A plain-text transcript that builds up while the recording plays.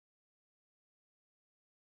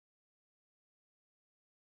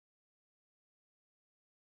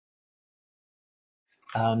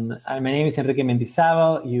My name is Enrique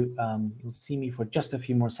Mendizábal. You'll see me for just a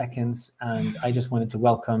few more seconds, and I just wanted to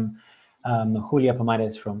welcome Julia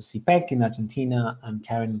Pomares from CIPPEC in Argentina and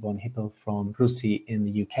Karin von Hippel from RUSI in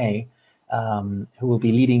the UK, who will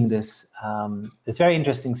be leading this very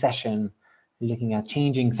interesting session looking at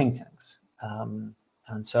changing think tanks.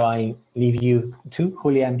 And so I leave you to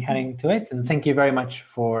Julia and Karin to it, and thank you very much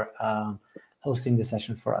for hosting the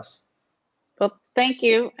session for us. Well, thank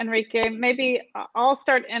you, Enrique. Maybe I'll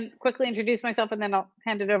start and quickly introduce myself, and then I'll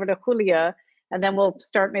hand it over to Julia, and then we'll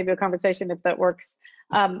start maybe a conversation if that works.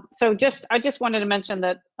 So I just wanted to mention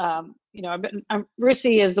that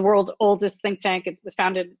RUSI is the world's oldest think tank. It was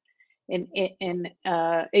founded in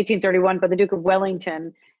 1831 by the Duke of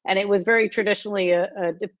Wellington, and it was very traditionally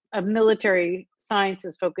a military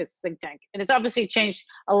sciences focused think tank. And it's obviously changed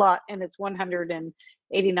a lot in its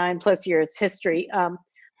 189 plus years history.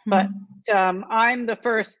 But I'm the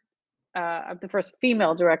first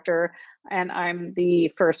female director, and I'm the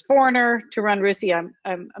first foreigner to run RUSI.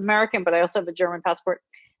 I'm American, but I also have a German passport,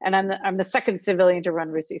 and I'm the second civilian to run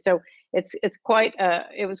RUSI. So it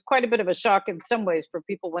was quite a bit of a shock in some ways for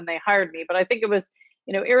people when they hired me. But I think it was,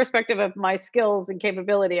 irrespective of my skills and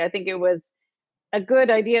capability, I think it was a good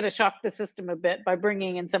idea to shock the system a bit by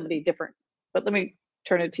bringing in somebody different. But let me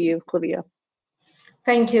turn it to you, Julia.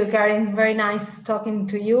 Thank you, Karin. Very nice talking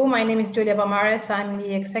to you. My name is Julia Pomares. I'm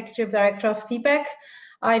the Executive Director of CIPPEC.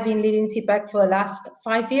 I've been leading CIPPEC for the last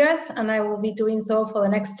 5 years, and I will be doing so for the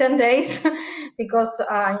next 10 days because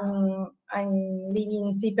I'm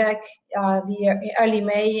leaving CIPPEC the early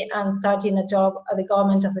May and starting a job at the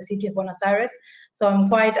government of the city of Buenos Aires. So I'm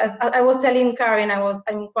quite, as I was telling Karin,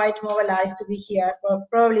 I'm quite mobilized to be here.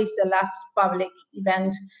 Probably it's the last public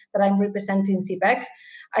event that I'm representing CIPPEC.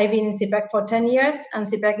 I've been in CIPPEC for 10 years, and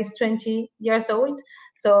CIPPEC is 20 years old,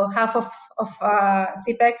 so half of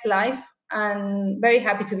CIPPEC's life, and very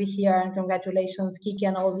happy to be here, and congratulations, Kiki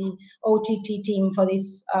and all the OTT team for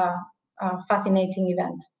this fascinating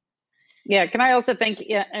event. Yeah, can I also thank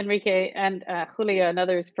Enrique and Julia and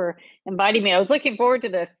others for inviting me. I was looking forward to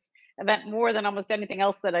this event more than almost anything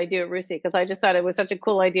else that I do at RUSI, because I just thought it was such a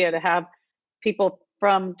cool idea to have people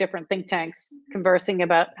from different think tanks conversing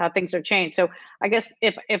about how things are changed. So I guess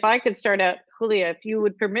if I could start out, Julia, if you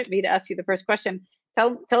would permit me to ask you the first question,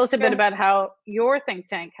 tell us a bit about how your think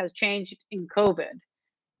tank has changed in COVID.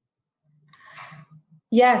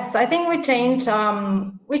 Yes, I think we changed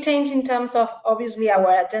in terms of obviously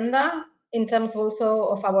our agenda, in terms also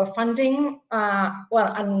of our funding,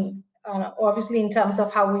 and obviously in terms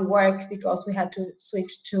of how we work, because we had to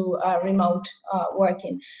switch to remote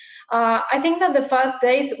working. I think that the first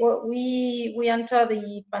days we entered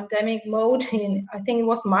the pandemic mode in, I think it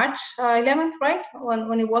was March 11th, right?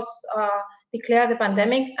 When it was declared the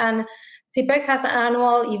pandemic. And CIPPEC has an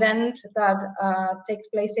annual event that takes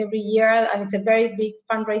place every year, and it's a very big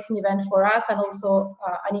fundraising event for us, and also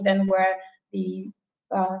an event where the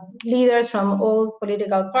leaders from all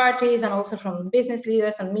political parties and also from business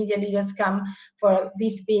leaders and media leaders come for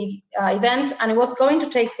this big event, and it was going to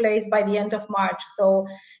take place by the end of March. So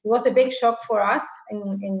it was a big shock for us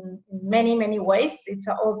in many, many ways. It's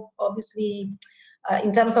obviously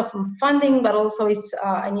in terms of funding, but also it's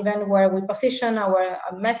an event where we position our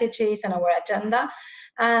messages and our agenda.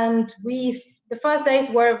 And the first days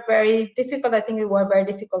were very difficult. I think it were very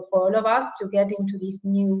difficult for all of us to get into this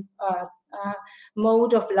new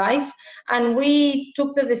mode of life. And we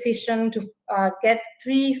took the decision to get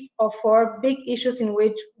 3 or 4 big issues in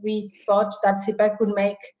which we thought that CIPPEC could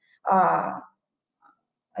make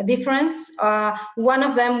a difference. One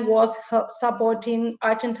of them was supporting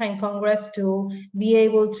Argentine Congress to be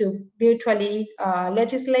able to virtually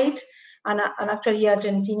legislate. And actually,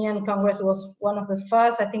 Argentinian Congress was one of the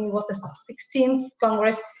first, I think it was the 16th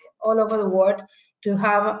Congress all over the world to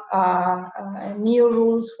have new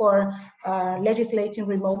rules for legislating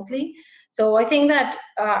remotely. So I think that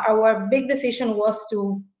our big decision was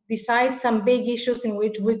to decide some big issues in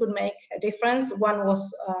which we could make a difference. One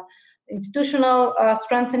was institutional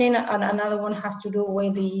strengthening, and another one has to do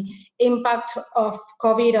with the impact of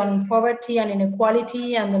COVID on poverty and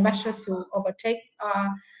inequality and the measures to overtake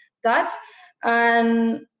that.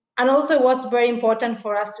 And also it was very important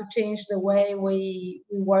for us to change the way we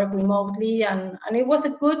work remotely, and it was a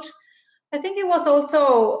good, I think it was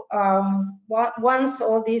also, once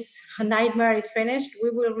all this nightmare is finished,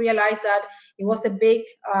 we will realize that it was a big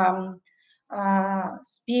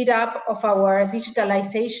speed up of our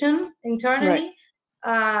digitalization internally.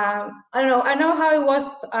 Right. I don't know. I know how it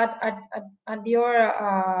was at your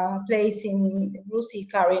place in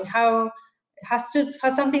RUSI, Karin. How has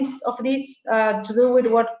something of this to do with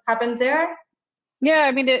what happened there? Yeah,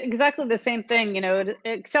 I mean, exactly the same thing, you know,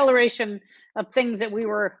 acceleration of things that we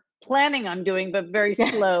were planning on doing, but very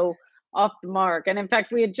slow off the mark. And in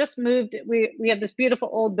fact, we had just moved, we have this beautiful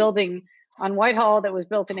old building on Whitehall that was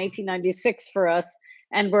built in 1896 for us,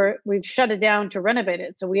 and we've shut it down to renovate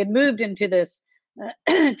it. So we had moved into this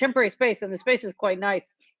temporary space, and the space is quite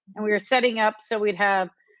nice. And we were setting up so we'd have,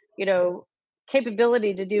 you know,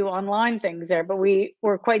 capability to do online things there, but we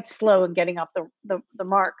were quite slow in getting off the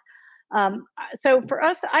mark. So for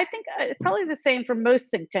us, I think it's probably the same for most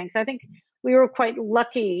think tanks. I think we were quite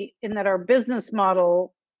lucky in that our business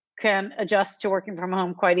model can adjust to working from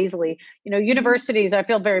home quite easily. You know, universities, I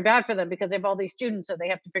feel very bad for them because they have all these students that they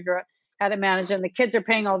have to figure out how to manage, and the kids are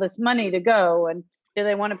paying all this money to go, and do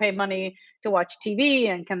they want to pay money to watch TV,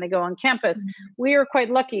 and can they go on campus? We are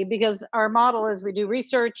quite lucky because our model is we do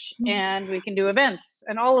research and we can do events,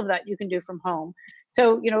 and all of that you can do from home.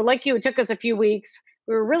 So, you know, like you, it took us a few weeks.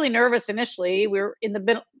 We were really nervous initially. We were in the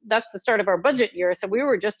middle, that's the start of our budget year. So we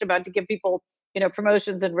were just about to give people, you know,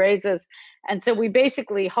 promotions and raises. And so we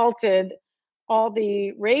basically halted all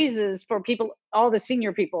the raises for people, all the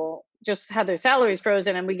senior people just had their salaries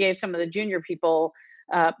frozen, and we gave some of the junior people,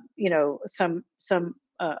 you know, some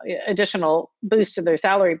additional boost to their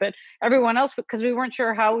salary. But everyone else, because we weren't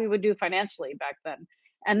sure how we would do financially back then.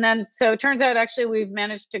 And then, so it turns out actually we've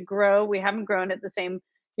managed to grow. We haven't grown at the same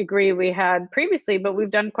degree we had previously, but we've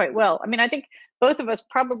done quite well. I mean, I think both of us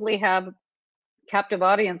probably have captive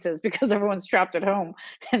audiences because everyone's trapped at home,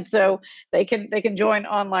 and so they can join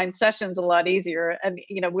online sessions a lot easier. And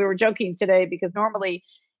you know, we were joking today because normally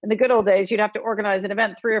in the good old days you'd have to organize an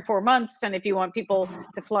event 3 or 4 months, and if you want people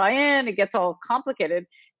to fly in, it gets all complicated.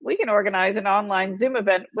 We can organize an online Zoom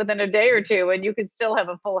event within a day or two, and you can still have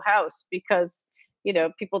a full house because, you know,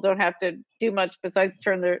 people don't have to do much besides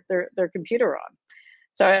turn their computer on.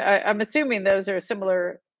 So I'm assuming those are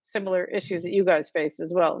similar issues that you guys face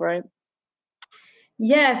as well, right?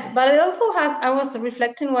 Yes, but it also has. I was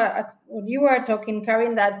reflecting what you were talking,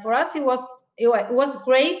 Karin. That for us it was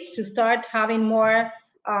great to start having more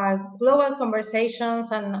global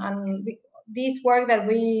conversations, and this work that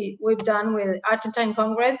we've done with Argentine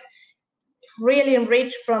Congress really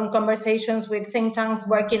enriched from conversations with think tanks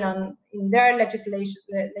working in their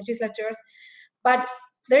legislatures. But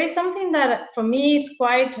there is something that for me it's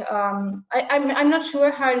quite. I'm not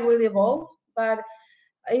sure how it will evolve, but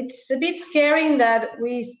it's a bit scary that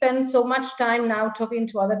we spend so much time now talking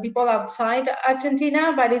to other people outside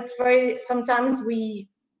Argentina, but it's very, sometimes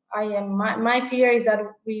my fear is that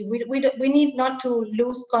we need not to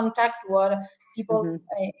lose contact with people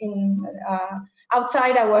in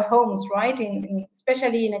outside our homes, right?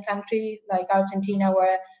 Especially in a country like Argentina,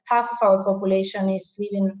 where half of our population is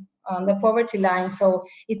living on the poverty line. So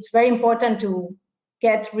it's very important to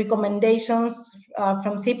get recommendations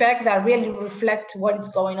from CIPPEC that really reflect what is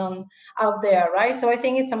going on out there, right? So I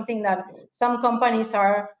think it's something that some companies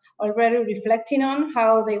are already reflecting on,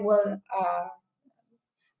 how they will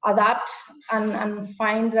adapt and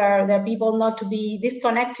find their people not to be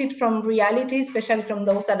disconnected from reality, especially from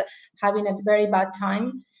those that are having a very bad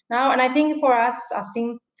time now. And I think for us as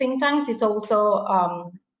think tanks, it's also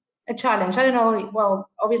a challenge. I don't know, well,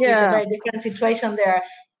 obviously it's a very different situation there,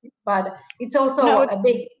 but it's also a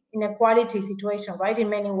big inequality situation, right, in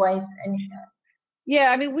many ways. And yeah,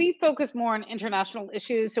 I mean, we focus more on international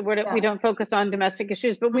issues, so we don't focus on domestic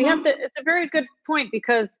issues. But we have it's a very good point,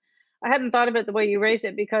 because I hadn't thought of it the way you raised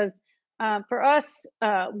it, because for us,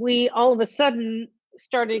 we all of a sudden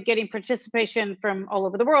started getting participation from all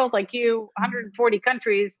over the world. Like you, 140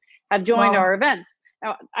 countries have joined our events.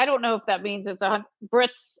 Now, I don't know if that means it's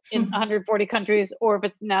Brits in 140 countries or if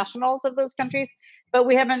it's nationals of those countries, but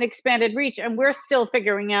we have an expanded reach, and we're still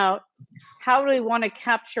figuring out how do we want to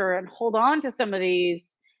capture and hold on to some of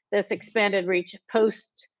this expanded reach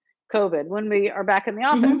post-COVID when we are back in the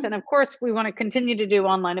office. And of course, we want to continue to do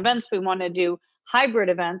online events. We want to do hybrid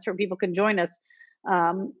events where people can join us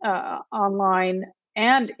online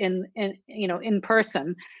and in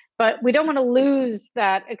person. But we don't want to lose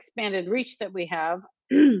that expanded reach that we have.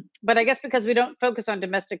 But I guess because we don't focus on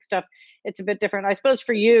domestic stuff, it's a bit different. I suppose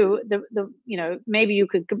for you, maybe you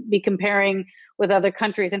could be comparing with other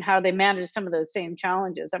countries and how they manage some of those same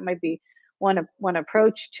challenges. That might be one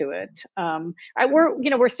approach to it.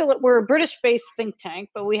 We're a British-based think tank,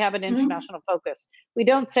 but we have an international focus. We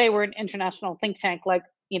don't say we're an international think tank like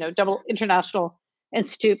Double International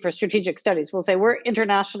Institute for Strategic Studies. We'll say we're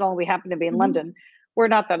international. We happen to be in London. We're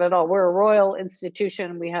not that at all. We're a royal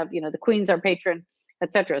institution. We have, the Queen's our patron,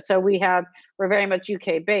 etc. So we're very much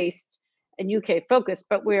UK based and UK focused,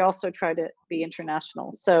 but we also try to be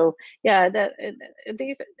international. So yeah,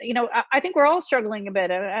 I think we're all struggling a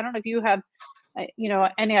bit. I don't know if you have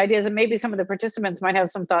any ideas, and maybe some of the participants might have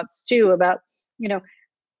some thoughts too about,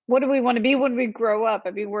 what do we want to be when we grow up?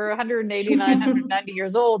 I mean, we're 189, 190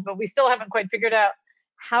 years old, but we still haven't quite figured out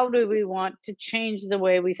how do we want to change the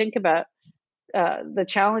way we think about the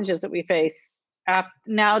challenges that we face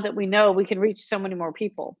now that we know we can reach so many more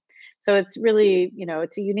people. So it's really,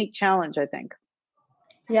 it's a unique challenge, I think.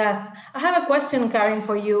 Yes, I have a question, Karin,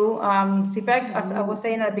 for you. CIPPEC, as I was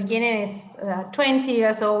saying at the beginning, is 20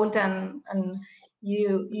 years old, and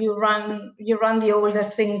you run the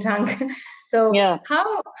oldest think tank. So yeah.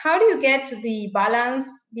 how do you get the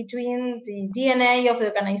balance between the DNA of the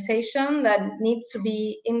organization that needs to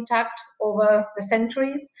be intact over the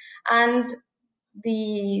centuries and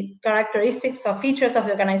the characteristics or features of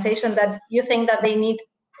the organization that you think that they need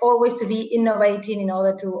always to be innovating in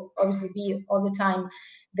order to obviously be all the time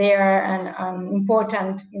there and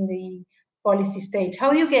important in the policy stage? How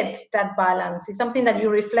do you get that balance? Is something that you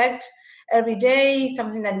reflect every day,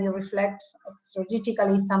 something that you reflect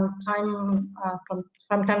strategically from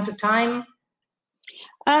time to time?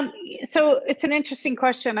 So it's an interesting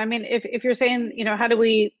question. I mean, if you're saying, how do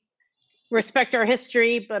we respect our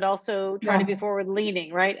history, but also try to be forward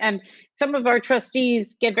leaning, right? And some of our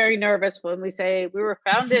trustees get very nervous when we say we were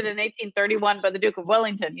founded in 1831 by the Duke of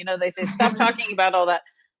Wellington. They say, stop talking about all that.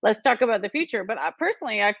 Let's talk about the future. But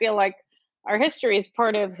personally, I feel like our history is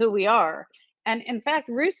part of who we are. And in fact,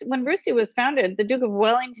 when RUSI was founded, the Duke of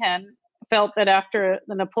Wellington felt that after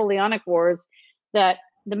the Napoleonic Wars, that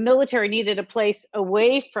the military needed a place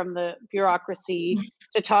away from the bureaucracy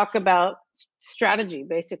to talk about strategy,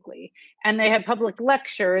 basically. And they had public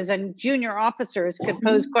lectures, and junior officers could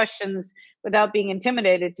pose questions without being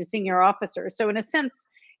intimidated to senior officers. So in a sense,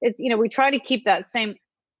 it's, we try to keep that same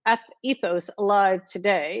ethos alive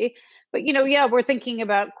today. But, we're thinking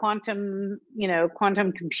about quantum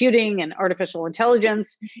computing and artificial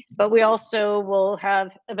intelligence, but we also will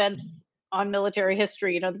have events on military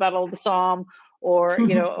history, the Battle of the Somme, or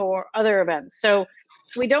or other events. So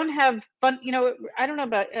we don't have fun. I don't know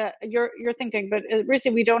about your think tank, but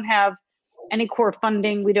RUSI, we don't have any core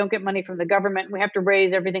funding. We don't get money from the government. We have to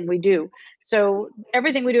raise everything we do. So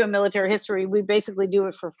everything we do in military history, we basically do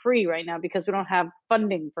it for free right now because we don't have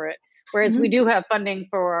funding for it. Whereas we do have funding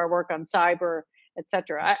for our work on cyber,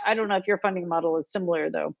 etc. I don't know if your funding model is similar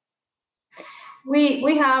though.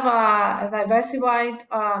 We have a diversified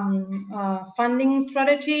funding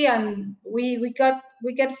strategy, and we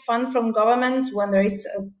get fund from governments when there is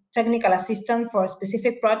a technical assistance for a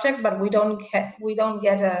specific project, but we don't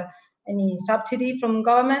get any subsidy from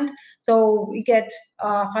government. So we get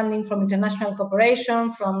funding from international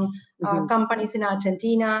cooperation, from companies in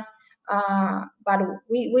Argentina, but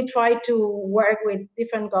we try to work with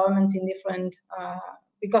different governments in different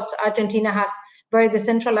because Argentina has very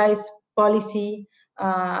decentralized policy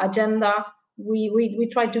agenda. We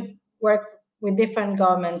try to work with different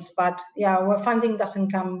governments, but our funding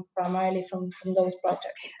doesn't come primarily from those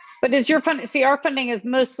projects. But is your fund? See, our funding is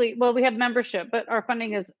mostly, well, we have membership, but our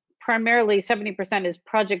funding is primarily 70% is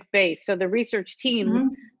project based. So the research teams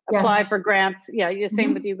apply for grants. Yeah, the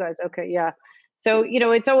same with you guys. Okay, yeah. So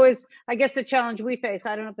it's always, I guess, the challenge we face.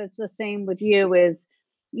 I don't know if it's the same with you. Is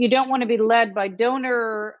you don't want to be led by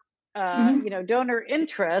donor. Donor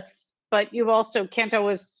interests, but you also can't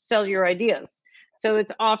always sell your ideas. So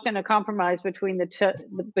it's often a compromise between the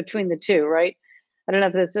two, right? I don't know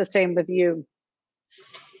if it's the same with you.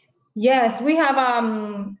 Yes, we have.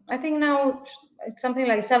 I think now it's something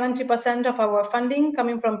like 70% of our funding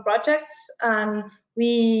coming from projects, and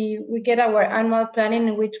we get our annual planning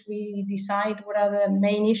in which we decide what are the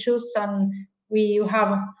main issues, and we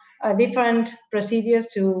have different procedures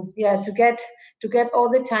to get all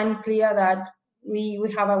the time clear that we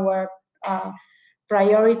have our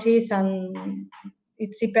priorities, and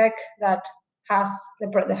it's CIPPEC that has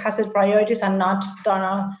the priorities and not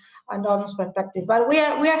donors' perspective. But we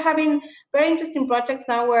are having very interesting projects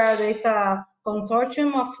now where there's a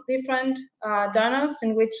consortium of different donors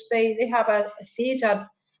in which they have a seat at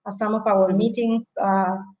some of our meetings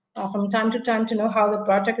from time to time to know how the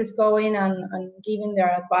project is going and giving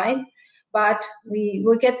their advice. But we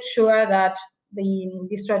get sure that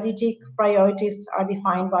the strategic priorities are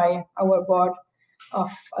defined by our board of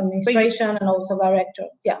administration and also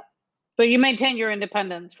directors. Yeah. But you maintain your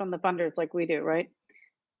independence from the funders like we do, right?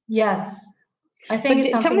 Yes. I think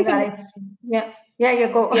it's something that it's,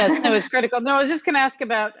 you go. Yes, no, it's critical. No, I was just going to ask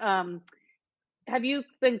about, have you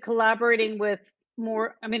been collaborating with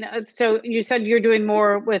more, I mean, so you said you're doing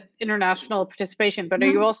more with international participation, but are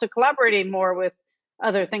you also collaborating more with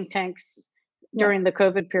other think tanks during the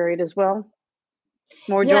COVID period as well?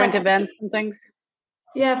 More joint events and things?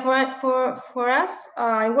 Yeah, for us,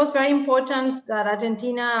 it was very important that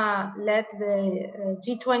Argentina led the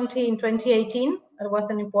G20 in 2018. It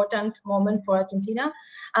was an important moment for Argentina.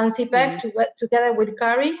 And CIPPEC, together with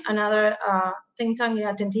CARI, another think tank in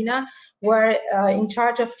Argentina, were in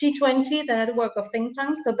charge of G20, the network of think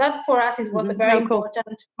tanks. So that for us was a very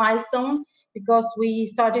important milestone, because we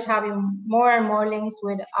started having more and more links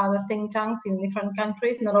with other think tanks in different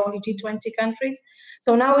countries, not only G20 countries.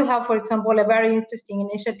 So now we have, for example, a very interesting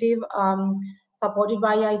initiative supported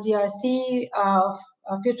by IDRC of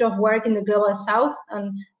Future of Work in the Global South,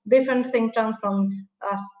 and different think tanks from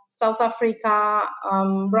South Africa,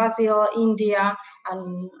 Brazil, India,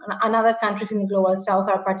 and other countries in the Global South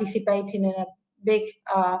are participating in a big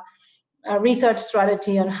research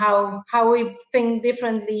strategy on how we think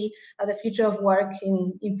differently the future of work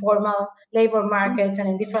in informal labor markets and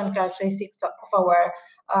in different characteristics of our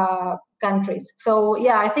countries. So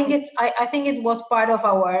yeah, I think it was part of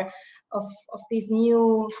our of this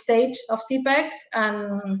new stage of CIPPEC,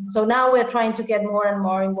 and so now we're trying to get more and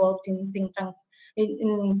more involved in think tanks,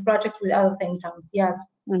 in projects with other think tanks. Yes.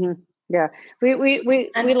 Yeah,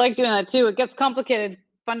 we like doing that too. It gets complicated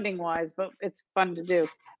funding wise, but it's fun to do.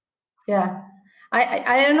 Yeah,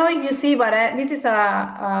 I don't know if you see, but this is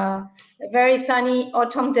a very sunny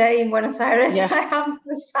autumn day in Buenos Aires. Yeah. I have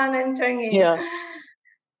the sun entering in. Yeah.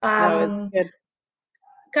 No, it's good.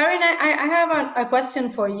 Karin, I have a question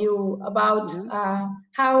for you about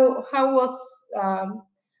how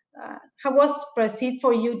was perceived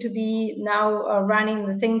for you to be now running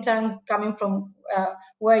the think tank, coming from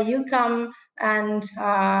where you come, and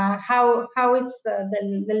how is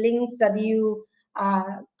the links that you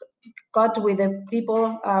got with the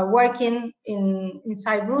people working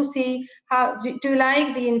inside RUSI? How do you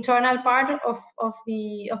like the internal part of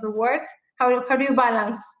the work? How do you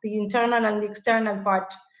balance the internal and the external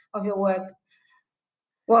part of your work?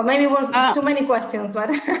 Well, maybe it was too many questions, but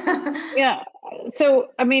yeah. So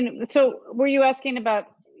I mean, so were you asking about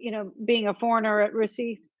being a foreigner at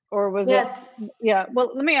RUSI, or was it? Yeah.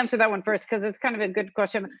 Well, let me answer that one first, because it's kind of a good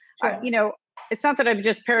question. Sure. It's not that I've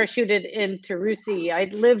just parachuted into RUSI.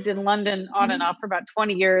 I'd lived in London on and off for about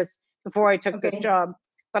 20 years before I took this job.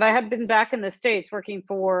 But I had been back in the States working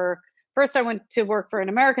first I went to work for an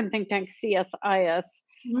American think tank, CSIS,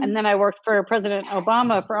 and then I worked for President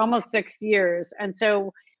Obama for almost 6 years. And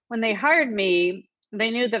so when they hired me,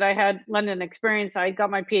 they knew that I had London experience. I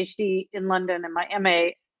got my PhD in London and my MA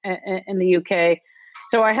in the UK.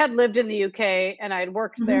 So I had lived in the UK and I had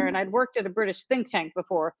worked there, and I'd worked at a British think tank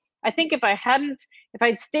before. I think if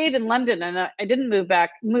I'd stayed in London and I didn't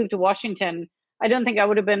move to Washington, I don't think I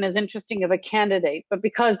would have been as interesting of a candidate. But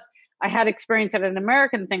because I had experience at an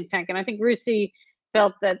American think tank, and I think RUSI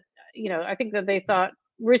felt that, I think that they thought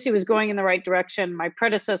RUSI was going in the right direction. My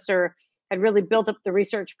predecessor had really built up the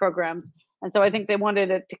research programs. And so I think they wanted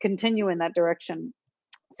it to continue in that direction.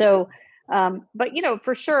 So, but,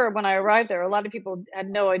 for sure, when I arrived there, a lot of people had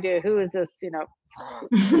no idea who is this,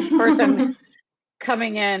 person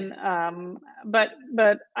coming in. But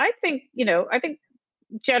I think, I think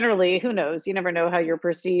generally, who knows? You never know how you're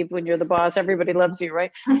perceived when you're the boss. Everybody loves you,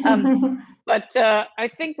 right? But I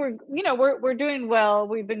think we're doing well.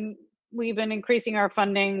 We've been increasing our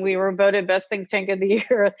funding. We were voted best think tank of the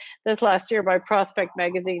year this last year by Prospect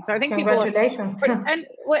magazine. So I think congratulations.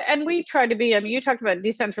 And we try to be. I mean, you talked about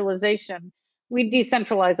decentralization. We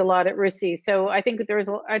decentralize a lot at RUSI. So I think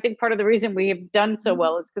I think part of the reason we have done so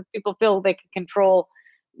well is because people feel they can control,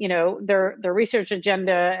 their research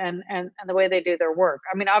agenda and the way they do their work.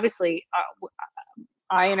 I mean, obviously,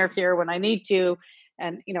 I interfere when I need to,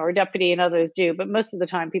 and our deputy and others do. But most of the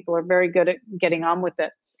time, people are very good at getting on with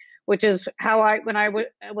it, which is how when I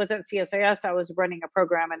was at CSIS, I was running a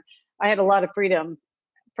program, and I had a lot of freedom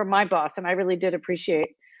from my boss, and I really did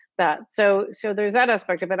appreciate that. So there's that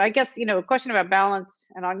aspect of it. I guess, a question about balance,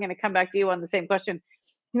 and I'm going to come back to you on the same question.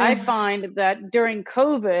 I find that during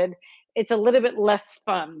COVID, it's a little bit less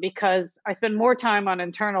fun because I spend more time on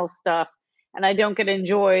internal stuff and I don't get to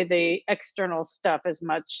enjoy the external stuff as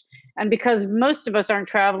much. And because most of us aren't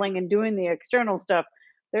traveling and doing the external stuff,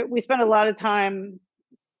 we spend a lot of time,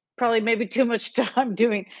 probably maybe too much time,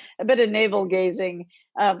 doing a bit of navel gazing.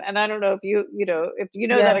 And I don't know if you know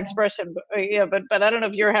that expression, but I don't know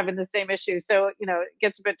if you're having the same issue. So, it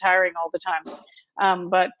gets a bit tiring all the time.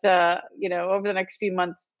 But over the next few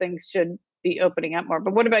months, things should be opening up more.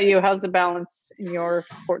 But what about you? How's the balance in your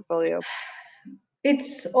portfolio?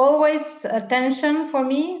 It's always a tension for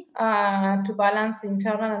me to balance the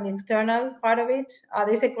internal and the external part of it.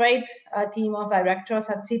 There's a great team of directors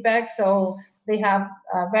at CIPPEC, so they have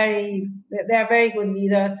they are very good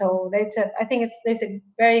leaders. So I think there's a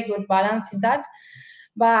very good balance in that.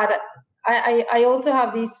 But I also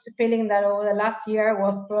have this feeling that over the last year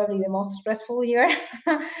was probably the most stressful year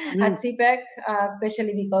at CIPPEC,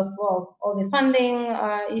 especially because, well, all the funding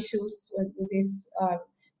issues with this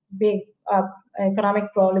big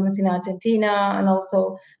economic problems in Argentina, and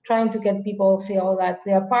also trying to get people feel that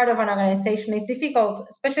they are part of an organization is difficult,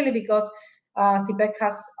 especially because CIPPEC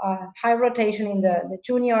has high rotation in the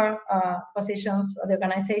junior positions of the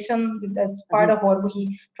organization. That's part of what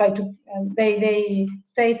we try to, they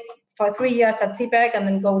stay for 3 years at CIPPEC and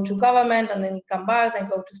then go to government and then come back and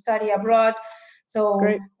go to study abroad. So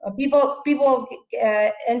people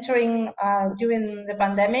entering during the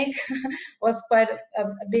pandemic was quite a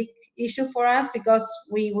big issue for us, because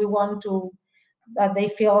we want to that they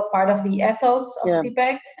feel part of the ethos of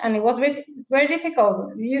CIPPEC, and it's very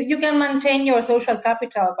difficult. You can maintain your social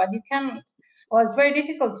capital, but you can't. Well, it's very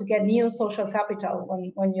difficult to get new social capital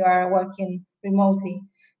when you are working remotely.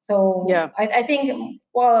 So I think,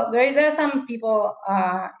 well, there are some people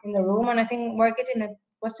in the room, and I think we're getting a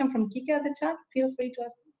question from Kika at the chat. Feel free to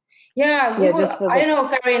ask. I don't know,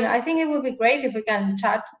 Karin, I think it would be great if we can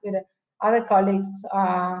chat with other colleagues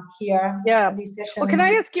here in this session. Well, can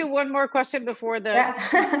I ask you one more question before the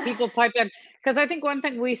people pipe in? Because I think one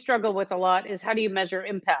thing we struggle with a lot is, how do you measure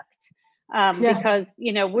impact? Because,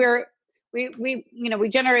 you know, we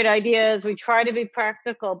generate ideas, we try to be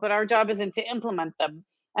practical, but our job isn't to implement them.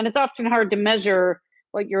 And it's often hard to measure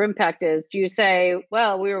what your impact is. Do you say,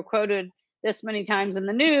 well, we were quoted this many times in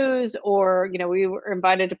the news, or, you know, we were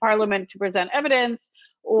invited to Parliament to present evidence,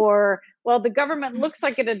 or, well, the government looks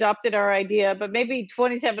like it adopted our idea, but maybe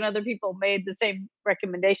 27 other people made the same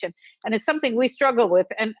recommendation. And it's something we struggle with,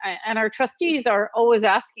 and our trustees are always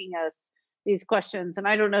asking us these questions. And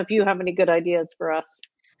I don't know if you have any good ideas for us.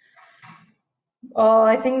 Oh,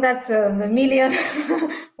 I think that's the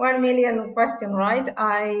 1 million question, right?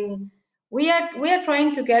 We are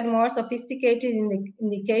trying to get more sophisticated in the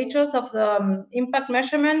indicators of the impact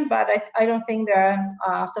measurement, but I don't think they're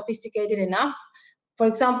sophisticated enough. For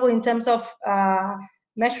example, in terms of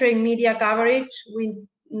measuring media coverage, we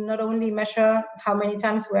not only measure how many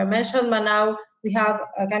times we are mentioned, but now we have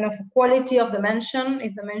a kind of quality of the mention.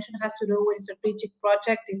 If the mention has to do with a strategic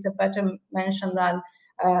project, it's a better mention than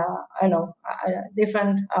I know a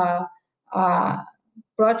different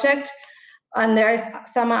project. And there is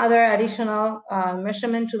some other additional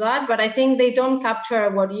measurement to that, but I think they don't capture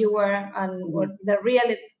what you were and what the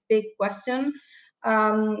really big question.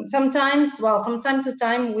 Sometimes, well, from time to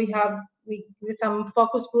time, we with some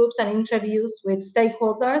focus groups and interviews with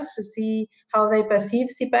stakeholders to see how they perceive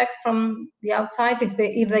CIPPEC from the outside, if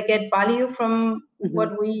they get value from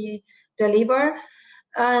what we deliver,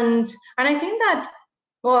 and I think that,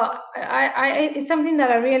 well, it's something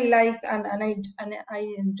that I really like, and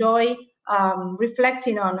I enjoy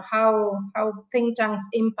reflecting on how think tanks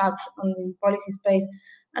impact on the policy space.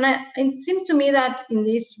 And it seems to me that in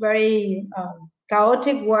this very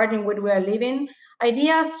chaotic world in which we are living,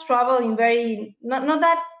 ideas travel in very not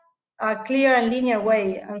that clear and linear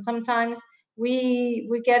way, and sometimes we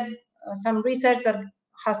get some research that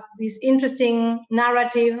has this interesting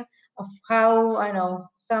narrative of how, I know,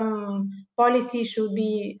 some policy should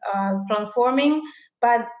be transforming,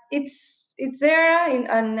 but it's there,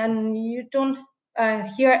 and you don't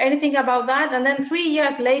hear anything about that, and then 3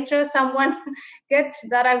 years later someone gets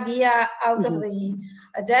that idea out of the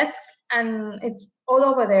desk and it's all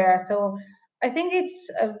over there. So I think it's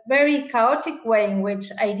a very chaotic way in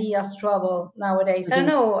which ideas travel nowadays. I don't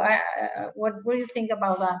know, what do you think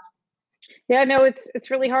about that? Yeah, no,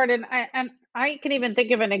 it's really hard, and I can even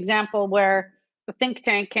think of an example where a think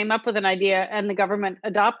tank came up with an idea and the government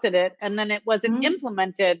adopted it, and then it wasn't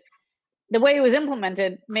implemented. The way it was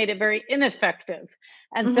implemented made it very ineffective.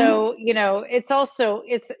 And so, you know, it's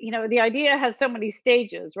you know, the idea has so many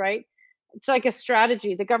stages, right? It's like a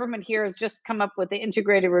strategy. The government here has just come up with the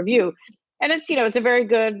integrated review, and it's, you know, it's a very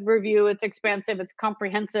good review. It's expansive, it's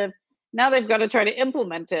comprehensive. Now they've got to try to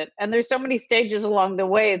implement it. And there's so many stages along the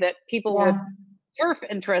way that people with turf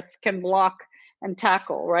interests can block and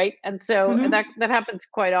tackle, right? And so that happens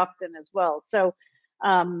quite often as well. So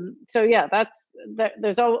yeah,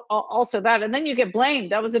 there's also that. And then you get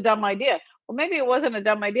blamed. That was a dumb idea. Well, maybe it wasn't a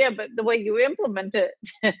dumb idea, but the way you implement it,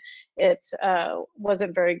 it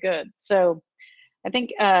wasn't very good. So I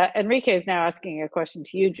think Enrique is now asking a question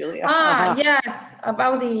to you, Julia. Yes,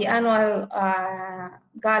 about the annual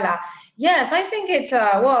gala. Yes, I think it's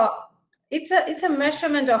it's a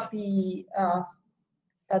measurement of the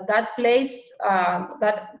that place,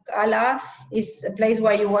 that gala is a place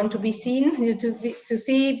where you want to be seen, to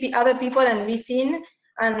see other people and be seen,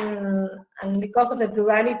 and because of the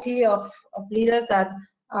plurality of leaders that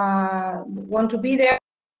want to be there,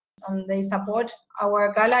 they support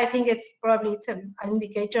our gala. I think it's an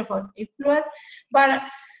indicator for influence, but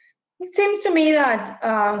it seems to me that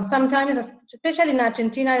sometimes, especially in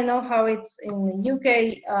Argentina, I know how it's in the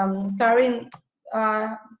UK, Karin,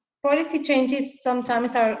 policy changes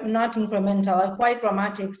sometimes are not incremental, are quite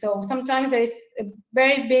dramatic. So sometimes there is a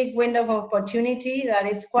very big window of opportunity that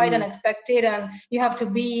it's quite unexpected, and you have to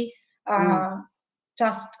be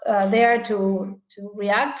just there to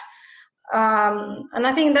react. And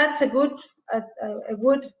I think that's a good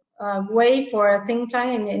way for a think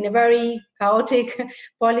tank in a very chaotic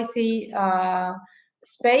policy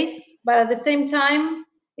space. But at the same time,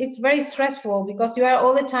 it's very stressful because you are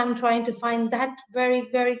all the time trying to find that very,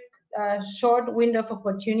 very short window of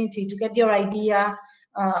opportunity to get your idea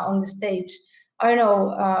on the stage. I don't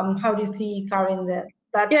know, how do you see, Karin,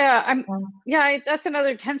 that's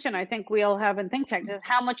another tension I think we all have in think tanks is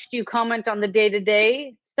how much do you comment on the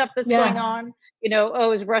day-to-day stuff that's going on?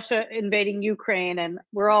 Is Russia invading Ukraine, and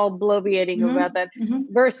we're all bloviating about that,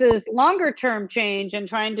 versus longer term change and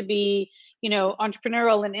trying to be,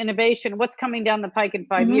 entrepreneurial and innovation. What's coming down the pike in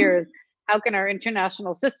 5 years? How can our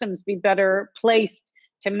international systems be better placed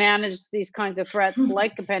to manage these kinds of threats,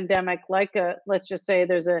 like a pandemic, like let's just say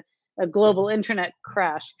there's a global internet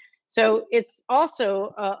crash. So it's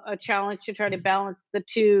also a challenge to try to balance the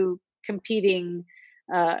two competing,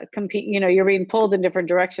 you're being pulled in different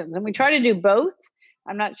directions. And we try to do both.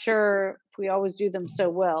 I'm not sure if we always do them so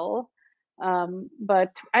well.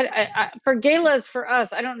 But for galas for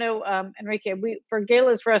us, I don't know, Enrique, for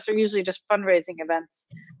galas for us are usually just fundraising events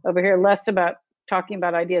over here, less about talking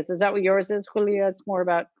about ideas. Is that what yours is, Julia? It's more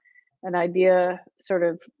about an idea sort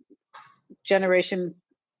of generation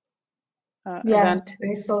yes, event.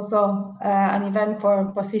 it's also an event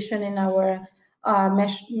for positioning our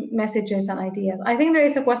messages and ideas. I think there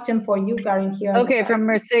is a question for you, Karin, here. Okay, from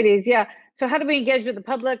Mercedes. Yeah. So how do we engage with the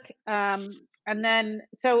public? And then,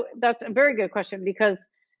 so that's a very good question, because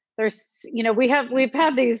there's, we've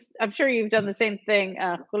had these, I'm sure you've done the same thing,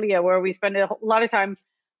 Julia, where we spend a lot of time,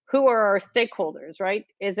 who are our stakeholders, right?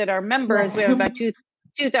 Is it our members? Yes. We have about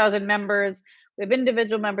 2,000 members. We have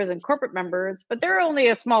individual members and corporate members, but they're only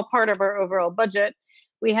a small part of our overall budget.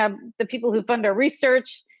 We have the people who fund our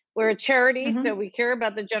research. We're a charity, so we care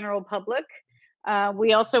about the general public.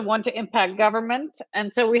 We also want to impact government.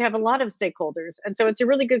 And so we have a lot of stakeholders. And so it's a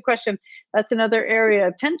really good question. That's another area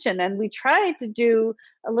of tension. And we try to do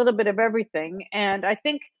a little bit of everything. And I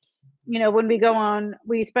think, when we go on,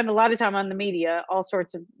 we spend a lot of time on the media, all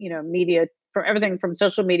sorts of, media, for everything from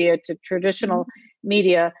social media to traditional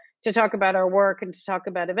media, to talk about our work and to talk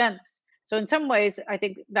about events. So in some ways, I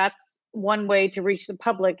think that's one way to reach the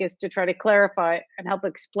public, is to try to clarify and help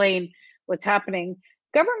explain what's happening.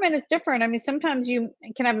 Government is different. I mean, sometimes you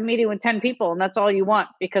can have a meeting with 10 people and that's all you want,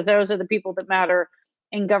 because those are the people that matter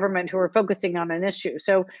in government who are focusing on an issue.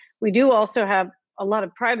 So we do also have a lot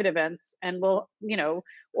of private events, and we'll,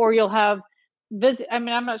 or you'll have visit. I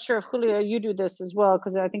mean, I'm not sure if Julia, you do this as well,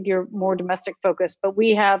 because I think you're more domestic focused, but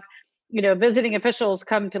we have, visiting officials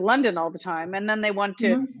come to London all the time, and then they want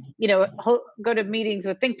to, go to meetings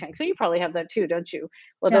with think tanks. So you probably have that too, don't you?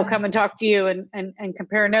 Well, they'll come and talk to you and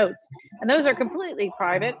compare notes. And those are completely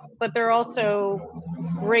private, but they're also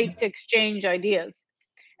great to exchange ideas.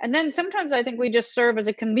 And then sometimes I think we just serve as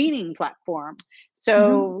a convening platform.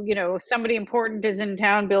 So, somebody important is in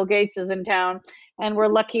town, Bill Gates is in town, and we're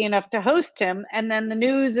lucky enough to host him. And then the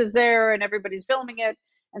news is there and everybody's filming it.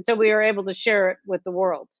 And so we are able to share it with the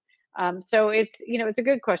world. So it's, it's a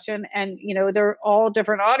good question. And, they're all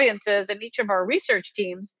different audiences, and each of our research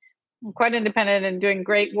teams, quite independent and doing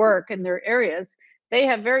great work in their areas, they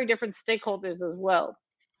have very different stakeholders as well.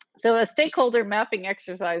 So a stakeholder mapping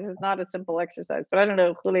exercise is not a simple exercise, but I don't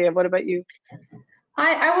know, Julia, what about you?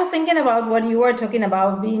 I was thinking about what you were talking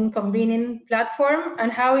about, being convening platform,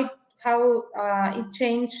 and how it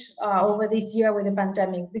changed over this year with the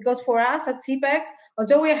pandemic. Because for us at CIPPEC,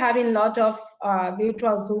 although we're having a lot of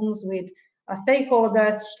virtual Zooms with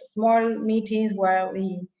stakeholders, small meetings where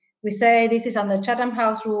we say this is under Chatham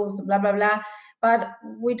House rules, blah, blah, blah, but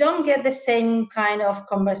we don't get the same kind of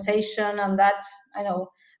conversation and that,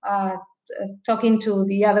 talking to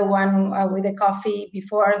the other one with a coffee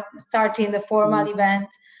before starting the formal event.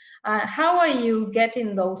 How are you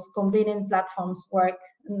getting those convening platforms work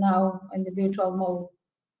now in the virtual mode?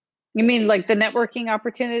 You mean like the networking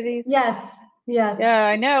opportunities? Yes. Yeah,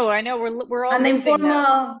 I know. We're all. And the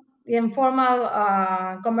informal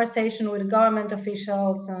conversation with government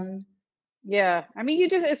officials and. Yeah, I mean,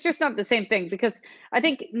 it's just not the same thing, because I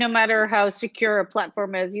think no matter how secure a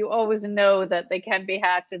platform is, you always know that they can be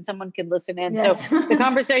hacked and someone can listen in. Yes. So the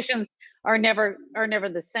conversations are never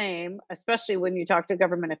the same, especially when you talk to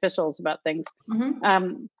government officials about things.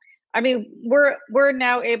 I mean, we're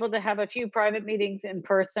now able to have a few private meetings in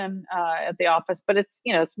person at the office, but it's,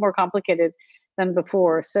 you know, it's more complicated than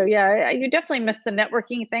before. So yeah, you definitely miss the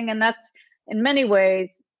networking thing, and that's in many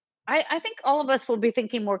ways. I think all of us will be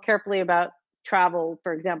thinking more carefully about travel,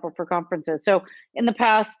 for example, for conferences. So in the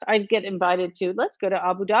past, I'd get invited to, let's go to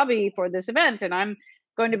Abu Dhabi for this event, and I'm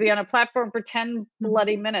going to be on a platform for 10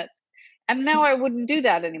 bloody minutes. And now I wouldn't do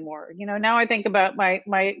that anymore. You know, now I think about my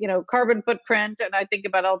you know, carbon footprint, and I think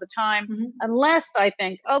about all the time, unless I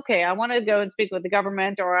think, okay, I want to go and speak with the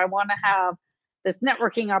government, or I want to have this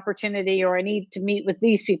networking opportunity, or I need to meet with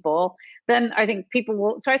these people, then I think people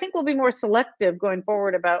will, so I think we'll be more selective going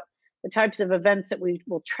forward about the types of events that we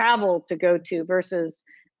will travel to go to versus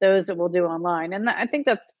those that we'll do online. And I think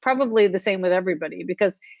that's probably the same with everybody,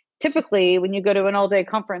 because typically when you go to an all-day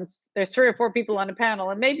conference, there's 3 or 4 people on a panel,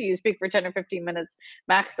 and maybe you speak for 10 or 15 minutes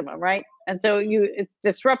maximum, right? And so it's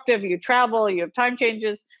disruptive, you travel, you have time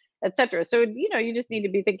changes, etc. So, you know, you just need to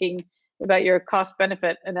be thinking about your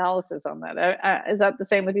cost-benefit analysis on that. Is that the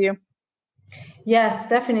same with you? Yes,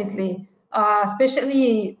 definitely.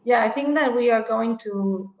 Especially, yeah, I think that we are going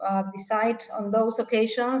to decide on those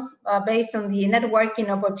occasions based on the networking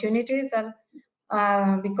opportunities, and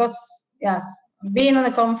because yes, being on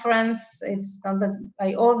a conference, it's not that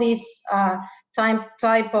like all these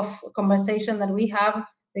type of conversation that we have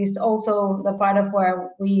is also the part of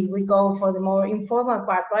where we go for the more informal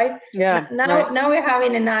part, right? Yeah. Now we're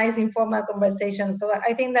having a nice informal conversation, so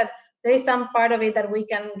I think that there is some part of it that we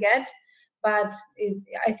can get. But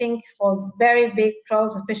I think for very big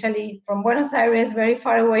crowds, especially from Buenos Aires, very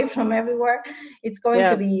far away from everywhere, it's going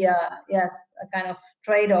to be, yes, a kind of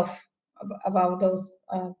trade-off about those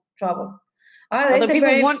troubles.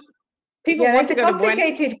 People want to go to Buenos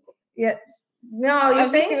Aires. Yeah. No, you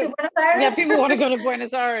think to Buenos Aires? Yeah, people want to go to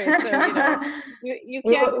Buenos Aires. So, you know, you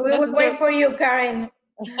can't. We will wait for you, Karin.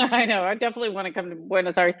 I know. I definitely want to come to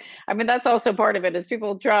Buenos Aires. I mean, that's also part of it, is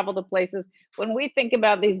people travel to places. When we think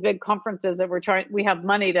about these big conferences that we have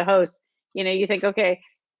money to host, you know, you think, okay,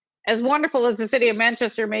 as wonderful as the city of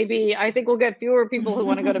Manchester may be, I think we'll get fewer people who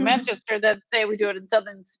want to go to Manchester than say we do it in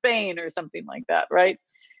southern Spain or something like that, right?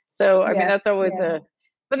 So, I mean, that's always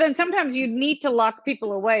but then sometimes you need to lock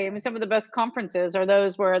people away. I mean, some of the best conferences are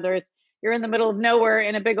those where you're in the middle of nowhere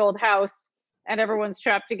in a big old house, and everyone's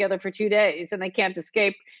trapped together for 2 days, and they can't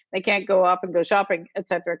escape, they can't go off and go shopping,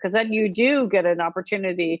 etc. Because then you do get an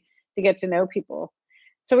opportunity to get to know people.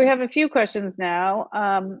 So we have a few questions now.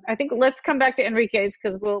 I think let's come back to Enrique's,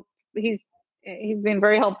 because he's been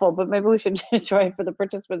very helpful, but maybe we should try for the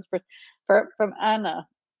participants first. From Anna.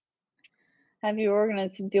 Have you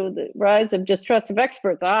organized to deal with the rise of distrust of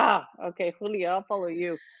experts? Okay, Julia, I'll follow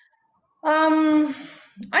you. I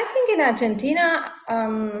think in Argentina,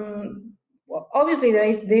 obviously there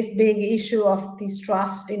is this big issue of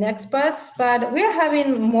distrust in experts, but we are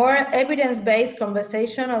having more evidence-based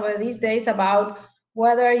conversation over these days about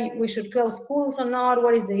whether we should close schools or not,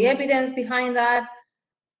 what is the evidence behind that.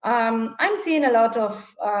 I'm seeing a lot of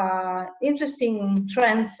interesting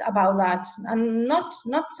trends about that, and not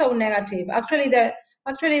so negative. Actually,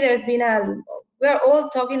 there's been we're all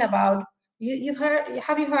talking about.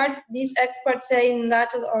 Have you heard these experts saying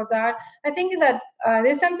that or that? I think that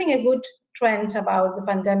there's a good trend about the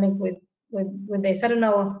pandemic with this. I don't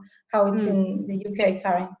know how it's in the UK,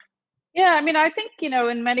 Karin. Yeah, I mean, I think, you know,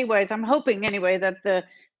 in many ways, I'm hoping anyway that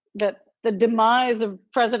the demise of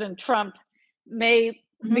President Trump may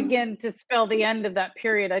begin to spell the end of that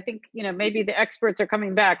period. I think, you know, maybe the experts are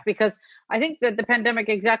coming back, because I think that the pandemic,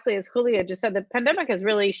 exactly as Julia just said, the pandemic has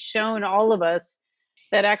really shown all of us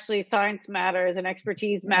that actually science matters and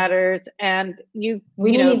expertise matters. And we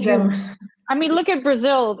need them. I mean, look at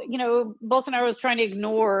Brazil. You know, Bolsonaro is trying to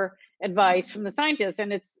ignore advice from the scientists,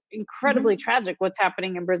 and it's incredibly tragic what's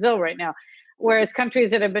happening in Brazil right now. Whereas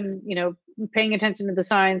countries that have been, you know, paying attention to the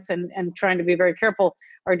science and trying to be very careful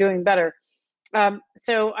are doing better.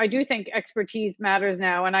 So I do think expertise matters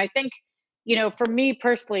now. And I think, you know, for me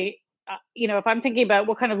personally, you know, if I'm thinking about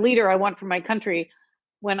what kind of leader I want for my country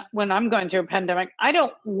when I'm going through a pandemic, I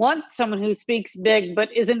don't want someone who speaks big but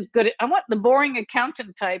isn't good. I want the boring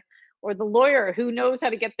accountant type, or the lawyer who knows how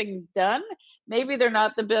to get things done. Maybe they're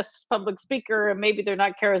not the best public speaker, and maybe they're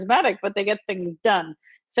not charismatic, but they get things done.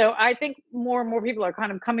 So I think more and more people are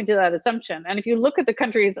kind of coming to that assumption. And if you look at the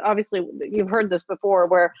countries, obviously you've heard this before,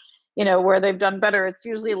 where, you know, where they've done better, it's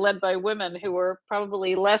usually led by women who are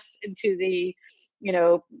probably less into the, you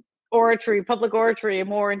know, public oratory, and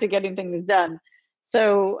more into getting things done.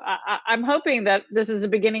 So I'm hoping that this is the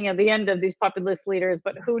beginning of the end of these populist leaders,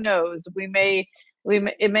 but who knows? We may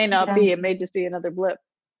It may not be. It may just be another blip.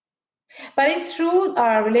 But it's true,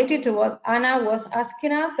 related to what Anna was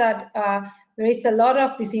asking us, that there is a lot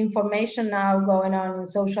of disinformation now going on in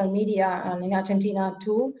social media and in Argentina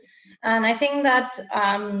too. And I think that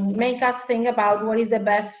make us think about what is the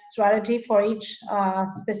best strategy for each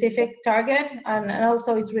specific target. And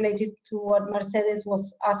also it's related to what Mercedes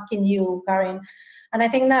was asking you, Karin. And I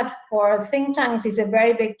think that for think tanks, it's a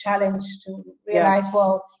very big challenge to realize,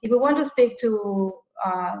 well, if we want to speak to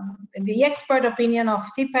the expert opinion of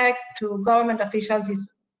CIPPEC to government officials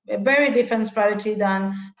is a very different strategy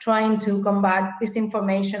than trying to combat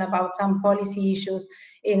disinformation about some policy issues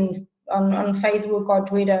on Facebook or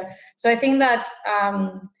Twitter. So I think that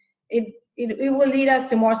it will lead us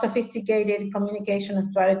to more sophisticated communication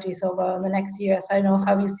strategies over the next years. I don't know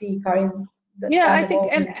how you see, Karin. I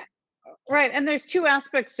think, right, and there's two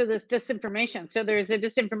aspects to this disinformation. So there's the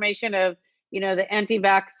disinformation of, the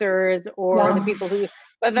anti-vaxxers or the people who,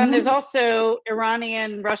 but then there's also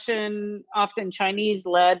Iranian, Russian, often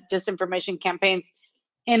Chinese-led disinformation campaigns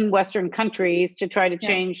in Western countries to try to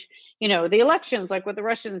change, the elections, like what the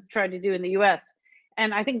Russians tried to do in the US.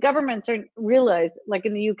 And I think governments realize, like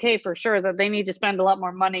in the UK for sure, that they need to spend a lot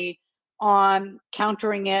more money on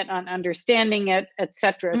countering it, on understanding it,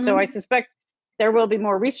 etc. So I suspect there will be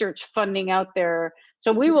more research funding out there.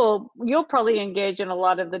 So you'll probably engage in a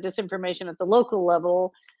lot of the disinformation at the local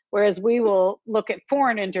level, whereas we will look at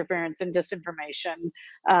foreign interference and disinformation,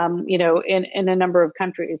 in a number of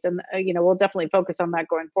countries. And, we'll definitely focus on that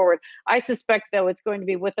going forward. I suspect, though, it's going to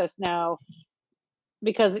be with us now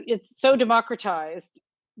because it's so democratized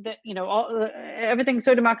that, everything's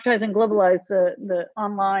so democratized and globalized, the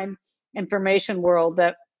online information world,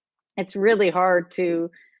 that it's really hard to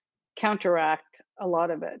counteract a lot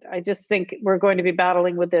of it. I just think we're going to be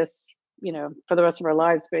battling with this, for the rest of our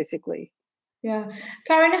lives, basically. Yeah,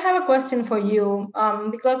 Karin, I have a question for you,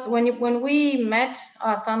 because when we met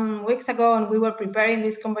some weeks ago and we were preparing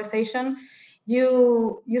this conversation,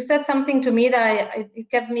 you said something to me that it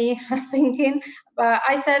kept me thinking.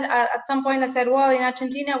 I said at some point, well, in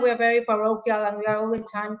Argentina we are very parochial and we are all the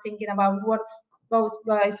time thinking about what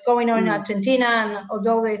is going on in Argentina, and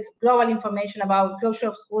although there's global information about closure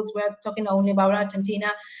of schools, we're talking only about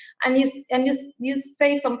Argentina. And you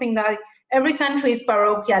say something that every country is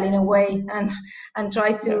parochial in a way, and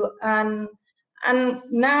tries to and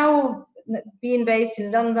now being based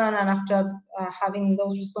in London and after having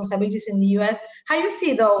those responsibilities in the US, how you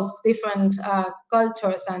see those different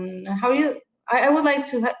cultures, and I would like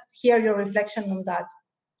to hear your reflection on that.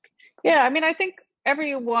 Yeah, I mean, I think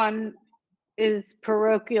everyone is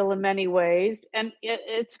parochial in many ways, and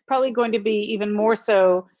it's probably going to be even more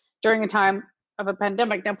so during a time of a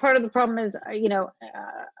pandemic. Now, part of the problem is,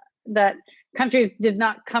 that countries did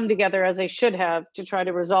not come together as they should have to try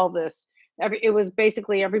to resolve this. It was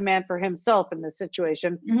basically every man for himself in this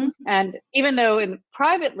situation. And even though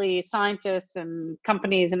privately, scientists and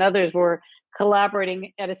companies and others were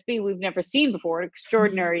collaborating at a speed we've never seen before,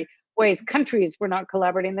 extraordinary ways, countries were not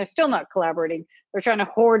collaborating. They're still not collaborating. They're trying to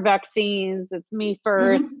hoard vaccines. It's me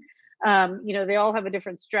first. They all have a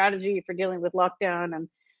different strategy for dealing with lockdown and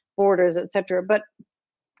borders, etc. But,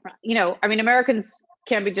 Americans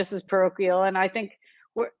can be just as parochial, and I think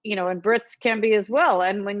and Brits can be as well.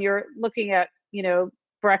 And when you're looking at,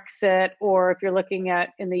 Brexit, or if you're looking at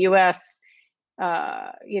in the US,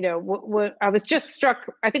 I was just struck,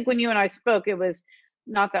 I think when you and I spoke, it was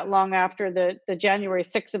not that long after the January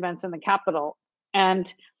 6 events in the Capitol.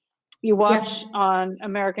 And you watch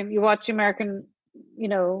American,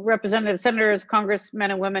 representatives, senators,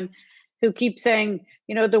 congressmen and women who keep saying,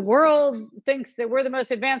 the world thinks that we're the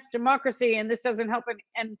most advanced democracy and this doesn't help.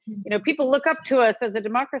 And people look up to us as a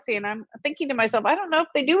democracy. And I'm thinking to myself, I don't know if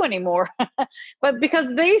they do anymore, but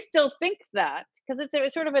because they still think that, because it's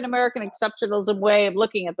a sort of an American exceptionalism way of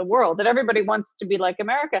looking at the world, that everybody wants to be like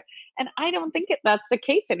America. And I don't think that's the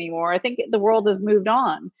case anymore. I think the world has moved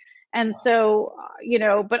on. And so,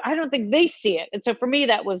 but I don't think they see it. And so for me,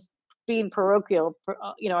 that was being parochial.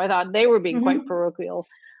 I thought they were being quite parochial.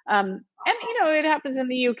 And it happens in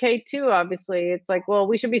the UK too, obviously. It's like, well,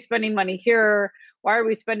 we should be spending money here. Why are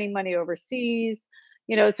we spending money overseas?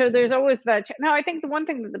 So there's always that. Now, I think the one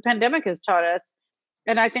thing that the pandemic has taught us,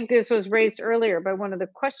 and I think this was raised earlier by one of the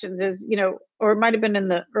questions is, or it might have been in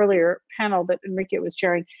the earlier panel that Enrique was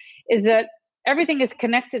chairing, is that everything is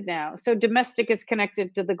connected now. So domestic is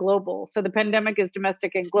connected to the global. So the pandemic is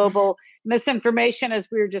domestic and global. Misinformation, as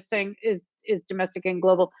we were just saying, is domestic and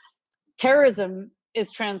global. Terrorism is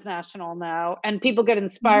transnational now, and people get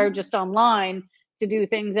inspired just online to do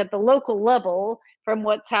things at the local level from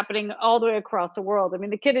what's happening all the way across the world. I mean,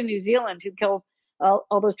 the kid in New Zealand who killed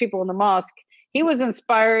all those people in the mosque, he was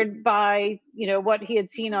inspired by, what he had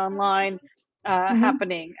seen online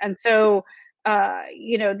happening. And so,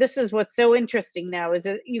 this is what's so interesting now, is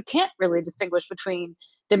that you can't really distinguish between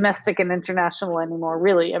domestic and international anymore,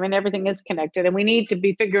 really. I mean, everything is connected, and we need to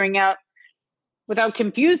be figuring out, without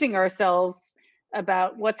confusing ourselves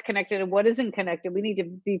about what's connected and what isn't connected, we need to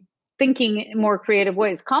be thinking in more creative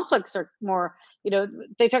ways. Conflicts are more,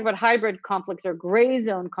 they talk about hybrid conflicts or gray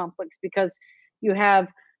zone conflicts, because you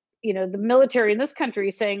have, the military in this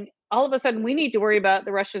country saying, all of a sudden, we need to worry about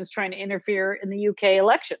the Russians trying to interfere in the UK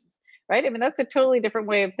elections, right? I mean, that's a totally different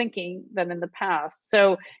way of thinking than in the past.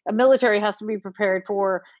 So a military has to be prepared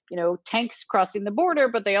for, tanks crossing the border,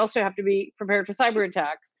 but they also have to be prepared for cyber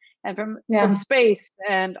attacks and from space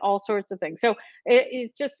and all sorts of things. So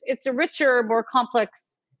it's a richer, more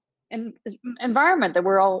complex environment that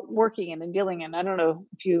we're all working in and dealing in. I don't know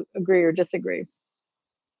if you agree or disagree.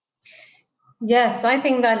 Yes, I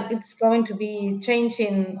think that it's going to be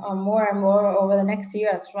changing more and more over the next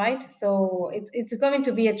years, right? So it's going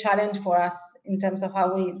to be a challenge for us in terms of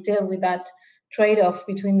how we deal with that trade-off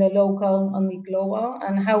between the local and the global,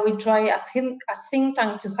 and how we try as think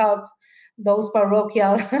tank to help those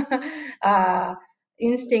parochial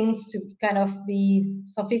instincts to kind of be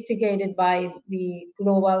sophisticated by the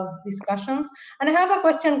global discussions. And I have a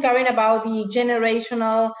question, Karin, about the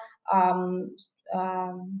generational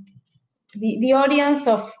the audience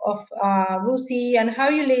of RUSI, and how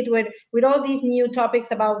you lead with all these new topics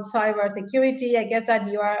about cyber security. I guess that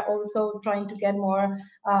you are also trying to get more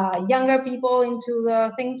younger people into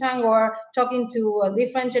the think tank, or talking to a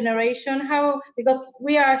different generation. Because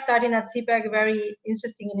we are starting at CIPPEC a very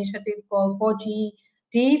interesting initiative called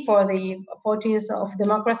 40D, for the 40s of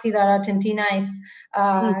democracy that Argentina is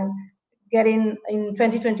getting in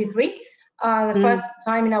 2023. The first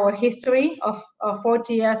time in our history of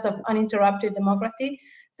 40 years of uninterrupted democracy.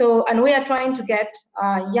 So, and we are trying to get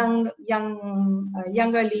younger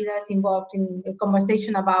leaders involved in the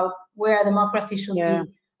conversation about where democracy should be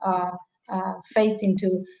facing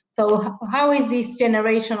to. So, how is this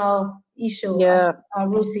generational issue,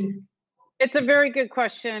 RUSI? It's a very good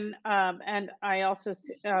question, and I also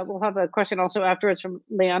will have a question also afterwards from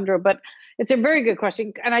Leandro, but it's a very good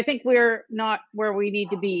question, and I think we're not where we need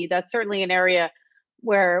to be. That's certainly an area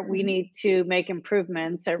where we need to make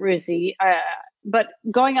improvements at RUSI, but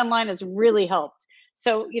going online has really helped.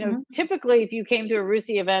 So, typically if you came to a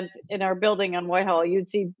RUSI event in our building on Whitehall, you'd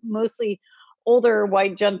see mostly older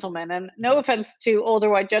white gentlemen, and no offense to older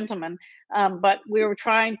white gentlemen, but we were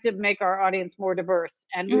trying to make our audience more diverse.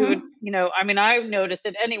 And we would, I noticed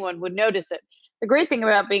it, anyone would notice it. The great thing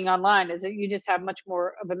about being online is that you just have much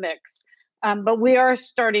more of a mix. But we are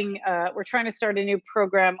starting, we're trying to start a new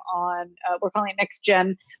program on, we're calling it Next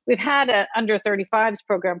Gen. We've had an under 35s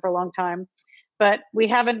program for a long time, but we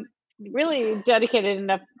haven't really dedicated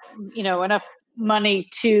enough, enough money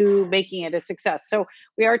to making it a success. So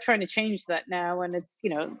we are trying to change that now, and it's,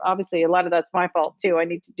 obviously a lot of that's my fault too. I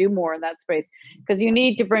need to do more in that space, because you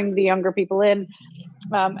need to bring the younger people in.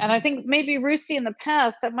 And I think maybe RUSI in the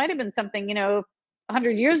past, that might have been something,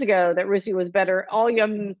 100 years ago, that RUSI was better. All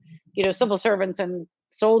young, civil servants and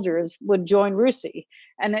soldiers would join RUSI,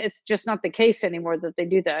 and it's just not the case anymore that they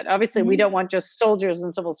do that. Obviously, we don't want just soldiers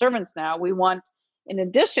and civil servants now. We want, in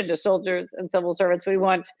addition to soldiers and civil servants, we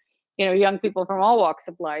want young people from all walks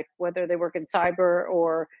of life, whether they work in cyber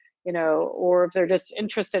or, or if they're just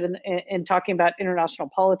interested in talking about international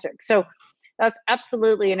politics. So that's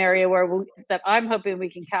absolutely an area where that I'm hoping we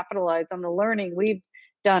can capitalize on the learning we've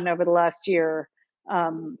done over the last year,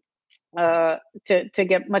 to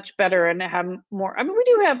get much better and have more. I mean, we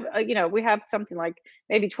do have, we have something like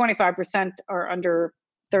maybe 25% are under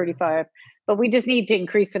 35, but we just need to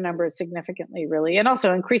increase the numbers significantly, really, and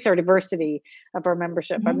also increase our diversity of our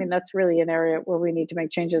membership. I mean, that's really an area where we need to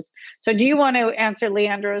make changes. So do you want to answer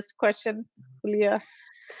Leandro's question, Julia?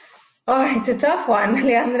 Oh, it's a tough one,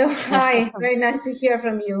 Leandro. Hi, very nice to hear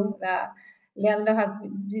from you. Leandro has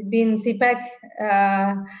been CIPPEC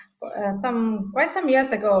quite some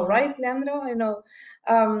years ago, right, Leandro?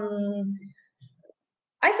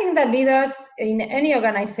 I think that leaders in any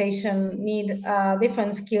organization need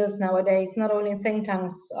different skills nowadays, not only in think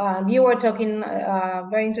tanks. You were talking a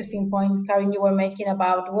very interesting point, Karin, you were making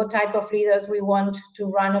about what type of leaders we want to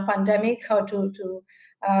run a pandemic, how to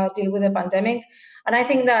deal with a pandemic. And I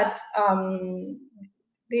think that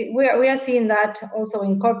we are seeing that also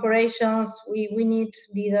in corporations. We need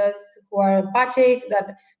leaders who are empathic,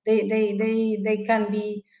 that they can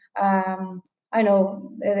be, I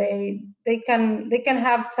know they can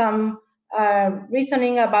have some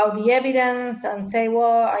reasoning about the evidence and say,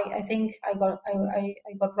 well, I think I got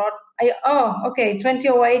brought.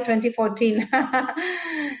 2008, 2014.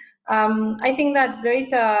 I think that there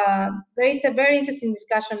is a very interesting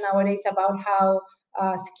discussion nowadays about how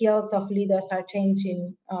skills of leaders are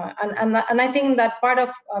changing, and I think that part of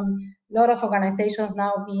a lot of organizations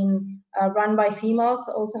now being run by females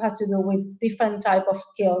also has to do with different type of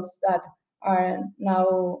skills that are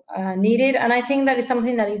now needed, and I think that it's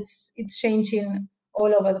something that it's changing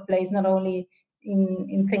all over the place, not only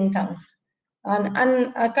in think tanks.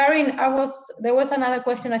 And Karin, there was another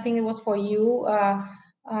question. I think it was for you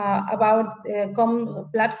about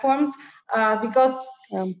platforms, because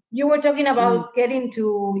you were talking about getting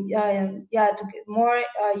to get more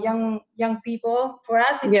young people. For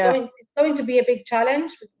us, it's going to be a big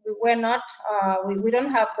challenge. We're not we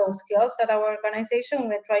don't have those skills at our organization.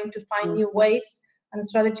 We're trying to find new ways and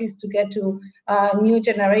strategies to get to new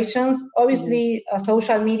generations. Obviously,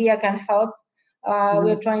 social media can help.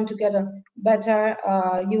 We're trying to get a better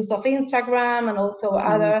use of Instagram and also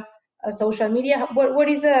other social media. What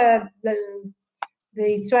is the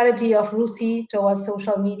strategy of RUSI towards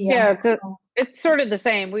social media? Yeah, it's sort of the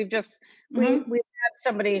same. We've just we had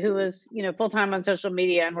somebody who was full-time on social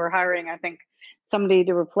media, and we're hiring, I think, somebody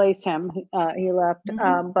to replace him. He left,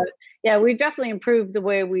 but yeah, we've definitely improved the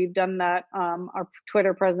way we've done that. Our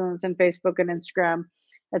Twitter presence and Facebook and Instagram,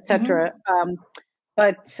 etc.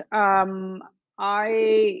 But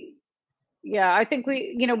I think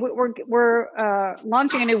we're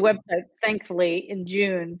launching a new website, thankfully, in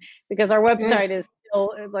June, because our website is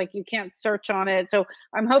still you can't search on it. So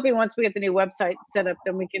I'm hoping once we get the new website set up,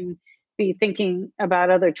 then we can be thinking about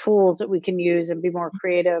other tools that we can use and be more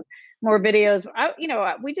creative, more videos.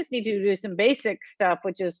 We just need to do some basic stuff,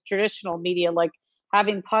 which is traditional media, like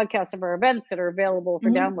having podcasts of our events that are available for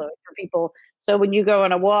download for people. So when you go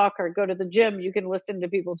on a walk or go to the gym, you can listen to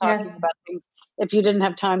people talking about things if you didn't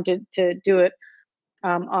have time to do it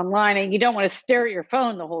online, and you don't want to stare at your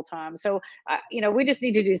phone the whole time. So, we just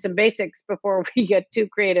need to do some basics before we get too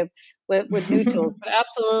creative with new tools. But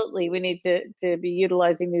absolutely, we need to be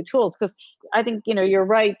utilizing new tools, because I think, you're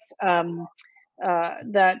right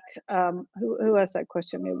that who asked that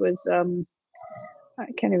question? It was, I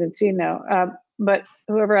can't even see now. But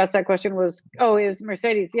whoever asked that question was, it was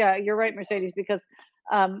Mercedes. Yeah, you're right, Mercedes, because,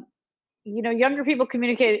 younger people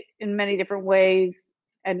communicate in many different ways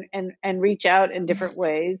and reach out in different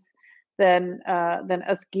ways than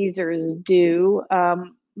us geezers do.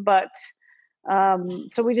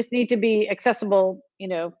 So we just need to be accessible,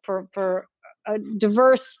 for a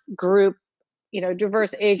diverse group,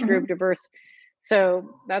 diverse age group, diverse. So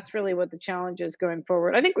that's really what the challenge is going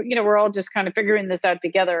forward. I think, we're all just kind of figuring this out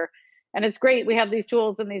together. And it's great. We have these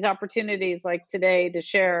tools and these opportunities like today to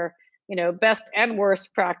share, best and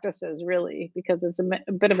worst practices, really, because it's a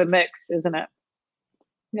bit of a mix, isn't it?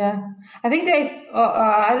 Yeah. I think there is,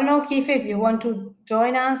 I don't know, Keith, if you want to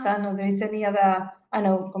join us. I don't know if there is any other,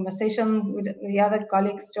 conversation with the other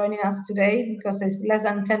colleagues joining us today, because it's less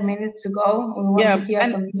than 10 minutes to go. We want to hear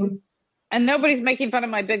from you. And nobody's making fun of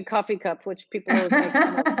my big coffee cup, which people always make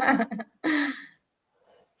fun of.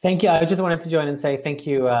 Thank you. I just wanted to join and say thank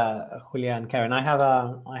you, Julia and Karin. I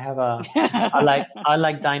like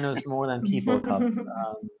dinos more than people cup.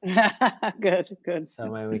 Good. So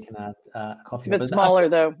maybe we can add coffee. It's a bit smaller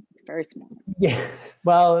though. It's very small. Yeah.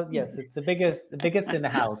 Well, yes, it's the biggest in the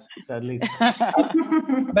house, so at least.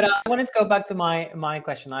 But I wanted to go back to my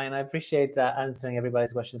question, and I appreciate answering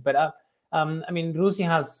everybody's questions. But RUSI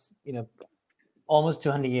has almost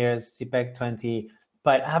 200 years, CIPPEC 20.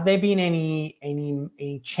 But have there been any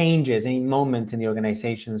changes, any moments in the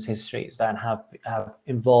organization's histories that have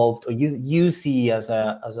involved, or you see as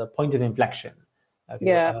a point of inflection, a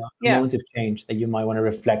moment of change that you might want to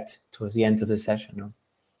reflect towards the end of the session? Or?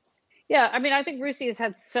 Yeah, I think RUSI has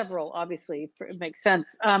had several. Obviously, it makes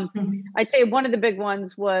sense. I'd say one of the big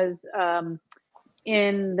ones was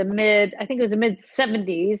in the mid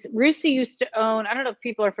 70s. RUSI used to own. I don't know if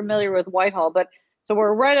people are familiar with Whitehall, but. So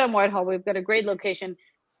we're right on Whitehall. We've got a great location,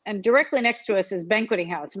 and directly next to us is Banqueting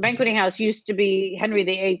House. And Banqueting House used to be Henry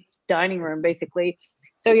VIII's dining room, basically.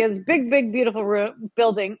 So you have this big, beautiful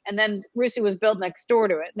building, and then RUSI was built next door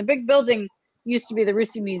to it. And the big building used to be the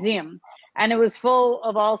RUSI Museum, and it was full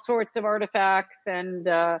of all sorts of artifacts and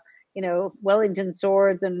Wellington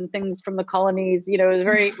swords and things from the colonies. It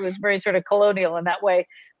was very sort of colonial in that way.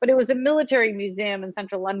 But it was a military museum in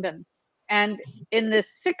central London, and in the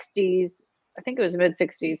 60s. I think it was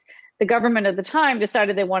mid-60s, the government at the time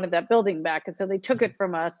decided they wanted that building back. And so they took it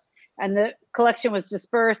from us, and the collection was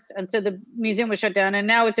dispersed. And so the museum was shut down. And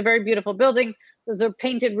now it's a very beautiful building. There's a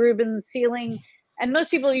painted Rubens ceiling. And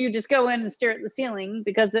most people, you just go in and stare at the ceiling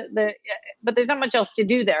because but there's not much else to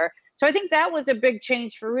do there. So I think that was a big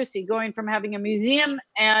change for RUSI, going from having a museum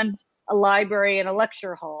and a library and a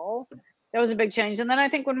lecture hall. That was a big change. And then I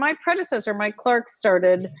think when my predecessor, Mike Clark,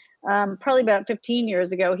 started, probably about 15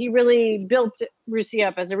 years ago, he really built RUSI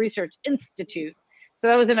up as a research institute. So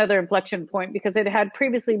that was another inflection point, because it had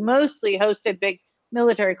previously mostly hosted big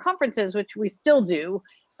military conferences, which we still do,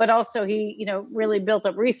 but also he, you know, really built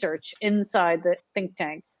up research inside the think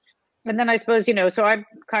tank. And then I suppose, you know, so I've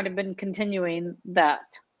kind of been continuing that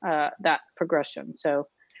progression. So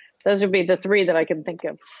those would be the three that I can think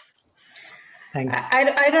of. Thanks.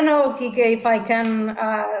 I don't know, Kike, if I can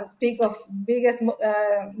speak of biggest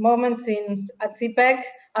moments at CIPPEC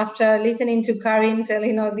after listening to Karin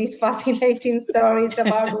telling all these fascinating stories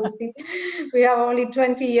about RUSI. We have only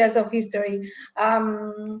 20 years of history.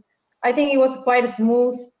 I think it was quite a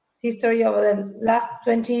smooth history over the last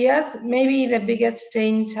 20 years. Maybe the biggest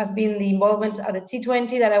change has been the involvement at the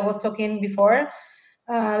T20 that I was talking before.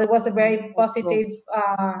 It was a very positive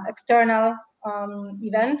external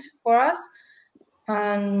event for us.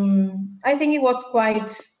 And I think it was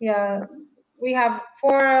quite, we have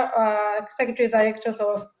 4 executive directors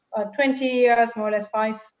of 20 years, more or less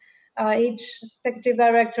 5 each executive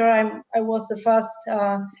director. I was the first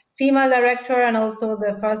female director and also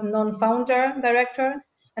the first non-founder director.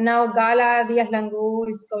 And now Gala Diaz-Langu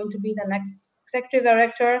is going to be the next executive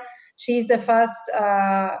director. She's the first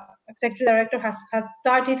executive director, has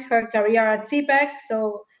started her career at CIPPEC,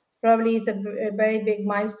 so probably it's a very big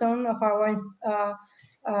milestone of our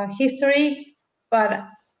history, but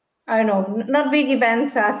I don't know, not big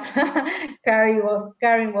events as Karin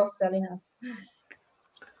was telling us.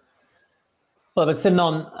 Well, but still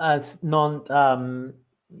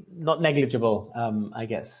not negligible, I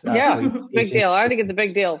guess. Yeah, big deal. I think it's a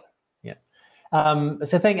big deal. Yeah.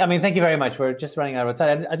 So thank you very much. We're just running out of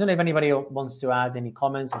time. I don't know if anybody wants to add any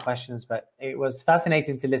comments or questions, but it was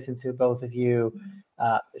fascinating to listen to both of you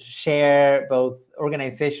share both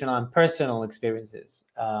organizational and personal experiences,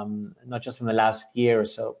 not just from the last year or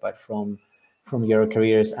so, but from your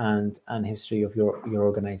careers and history of your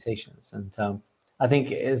organizations. And I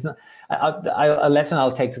think is a lesson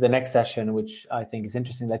I'll take to the next session, which I think is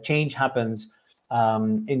interesting, that change happens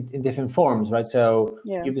in different forms, right? So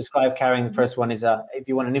you've described, Karin, the first one is if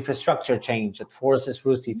you want an infrastructure change that forces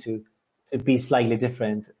RUSI to be slightly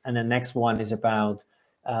different, and the next one is about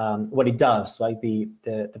what it does, like the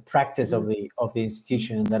practice of the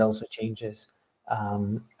institution that also changes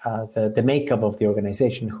the makeup of the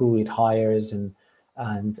organization, who it hires, and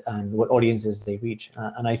what audiences they reach.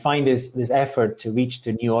 And I find this effort to reach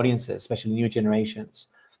to new audiences, especially new generations,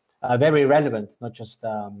 very relevant, not just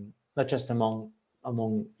among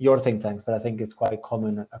your think tanks, but I think it's quite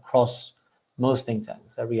common across most think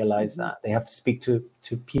tanks. I realize that they have to speak to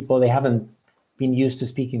people they haven't been used to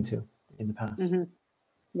speaking to in the past. Mm-hmm.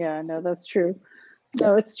 Yeah, no, that's true.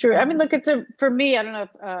 No, it's true. I mean, look, for me, I don't know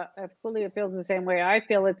if Julia feels the same way. I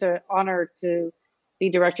feel it's an honor to be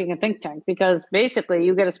directing a think tank, because basically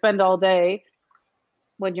you get to spend all day,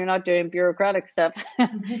 when you're not doing bureaucratic stuff,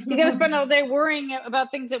 you get to spend all day worrying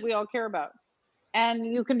about things that we all care about. And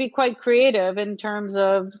you can be quite creative in terms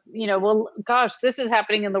of, well, gosh, this is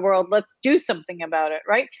happening in the world. Let's do something about it,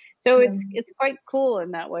 right? So it's quite cool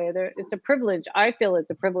in that way. It's a privilege. I feel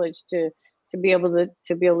it's a privilege to be able to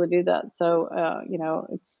do that. So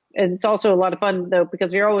it's also a lot of fun though,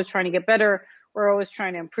 because we're always trying to get better. We're always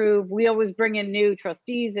trying to improve. We always bring in new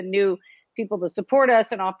trustees and new people to support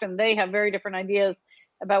us, and often they have very different ideas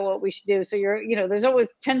about what we should do. So there's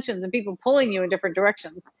always tensions and people pulling you in different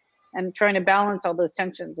directions, and trying to balance all those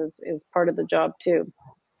tensions is part of the job too.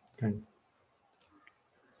 Okay.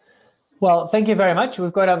 Well, thank you very much.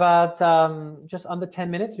 We've got about just under 10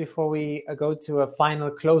 minutes before we go to a final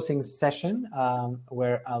closing session,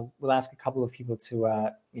 where we'll ask a couple of people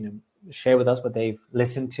to share with us what they've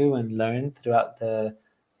listened to and learned throughout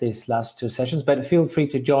these last 2 sessions. But feel free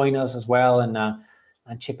to join us as well and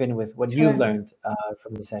chip in with what you've learned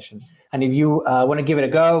from the session. And if you want to give it a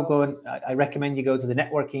go, I recommend you go to the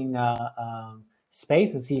networking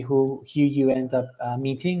space and see who you end up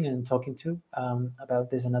meeting and talking to about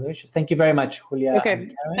this and other issues. Thank you very much, Julia. Okay,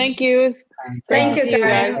 thank you. Thank you,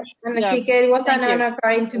 Karin. And Kike, it was an honor,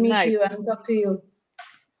 Karin, to meet you and talk to you.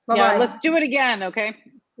 Bye-bye. Yeah, let's do it again, okay?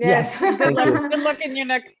 Yes. Good luck in your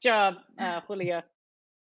next job, Julia.